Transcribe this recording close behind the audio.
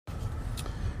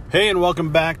Hey, and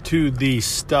welcome back to the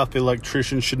Stuff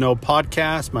Electricians Should Know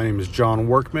podcast. My name is John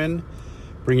Workman,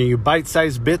 bringing you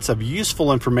bite-sized bits of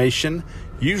useful information,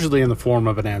 usually in the form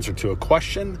of an answer to a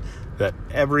question that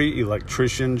every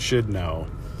electrician should know.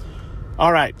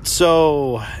 All right,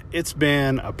 so it's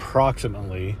been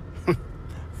approximately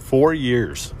 4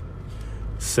 years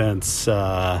since,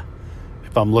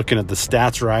 if I'm looking at the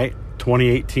stats right,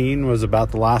 2018 was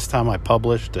about the last time I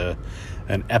published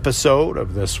an episode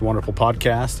of this wonderful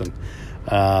podcast, and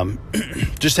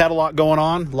just had a lot going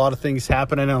on, a lot of things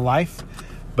happening in life,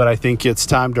 but I think it's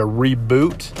time to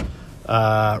reboot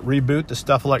the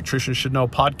Stuff Electricians Should Know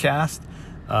podcast.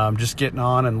 Just getting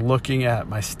on and looking at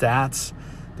my stats.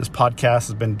 This podcast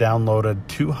has been downloaded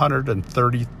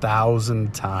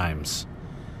 230,000 times.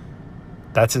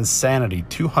 That's insanity,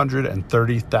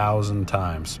 230,000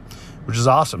 times, which is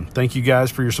awesome. Thank you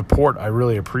guys for your support. I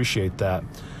really appreciate that.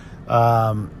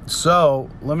 So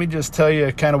let me just tell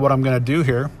you kind of what I'm going to do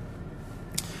here.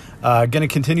 Going to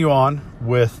continue on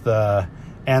with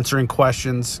answering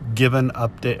questions, given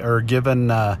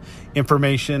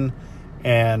information,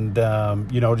 and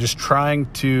just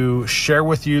trying to share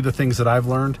with you the things that I've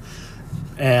learned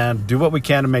and do what we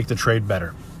can to make the trade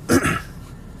better.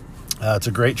 It's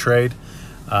a great trade.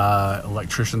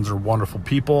 Electricians are wonderful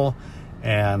people,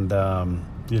 and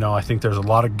I think there's a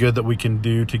lot of good that we can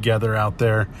do together out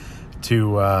there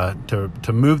to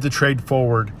move the trade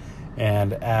forward.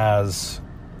 And as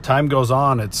time goes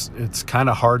on, it's kind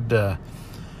of hard to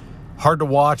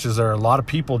watch, as there are a lot of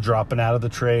people dropping out of the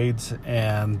trades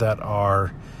and that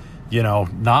are,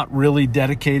 not really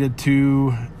dedicated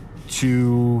to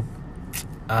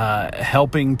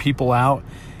helping people out.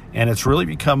 And it's really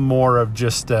become more of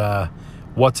just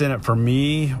what's in it for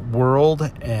me world,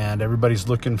 and everybody's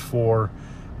looking for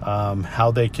how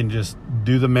they can just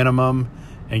do the minimum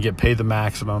and get paid the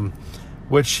maximum,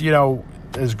 which,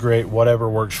 is great, whatever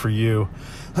works for you.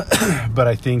 But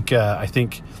I think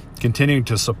continuing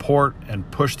to support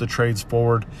and push the trades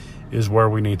forward is where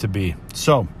we need to be.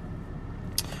 So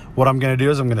what I'm going to do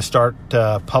is I'm going to start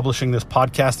publishing this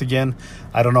podcast again.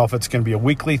 I don't know if it's going to be a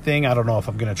weekly thing. I don't know if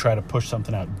I'm going to try to push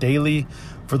something out daily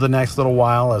for the next little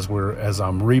while as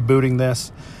I'm rebooting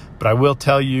this. But I will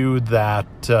tell you that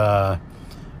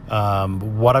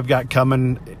what I've got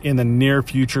coming in the near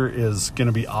future is going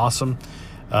to be awesome.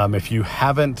 If you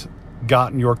haven't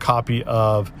gotten your copy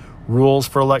of Rules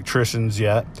for Electricians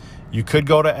yet, you could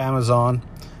go to Amazon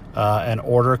and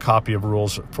order a copy of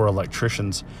Rules for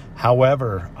Electricians.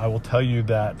 However, I will tell you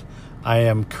that I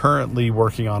am currently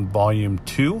working on Volume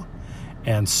 2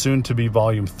 and soon to be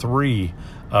Volume 3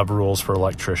 of Rules for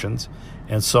Electricians.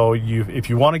 And so if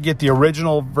you want to get the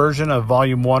original version of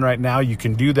Volume 1 right now, you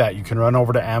can do that. You can run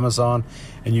over to Amazon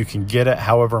and you can get it.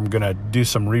 However, I'm going to do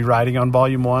some rewriting on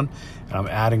Volume 1, and I'm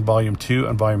adding Volume 2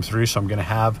 and Volume 3. So I'm going to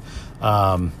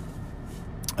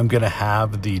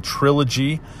have the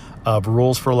trilogy of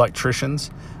Rules for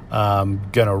Electricians. I'm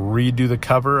going to redo the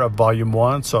cover of Volume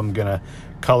 1. So I'm going to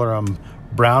color them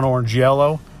brown, orange,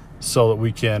 yellow, so that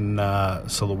we can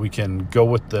go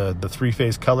with the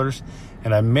three-phase colors.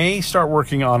 And I may start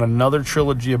working on another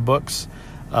trilogy of books.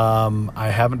 I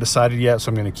haven't decided yet, so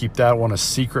I'm going to keep that one a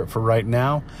secret for right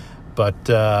now. But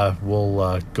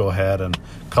we'll go ahead and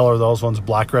color those ones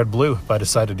black, red, blue if I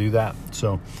decide to do that.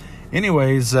 So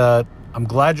anyways, I'm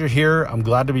glad you're here. I'm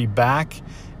glad to be back.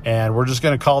 And we're just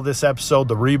going to call this episode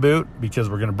the Reboot, because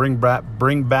we're going to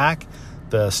bring back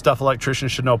the Stuff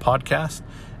Electricians Should Know podcast.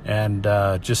 And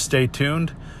just stay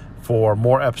tuned for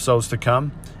more episodes to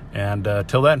come. And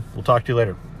till then, we'll talk to you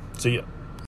later. See ya.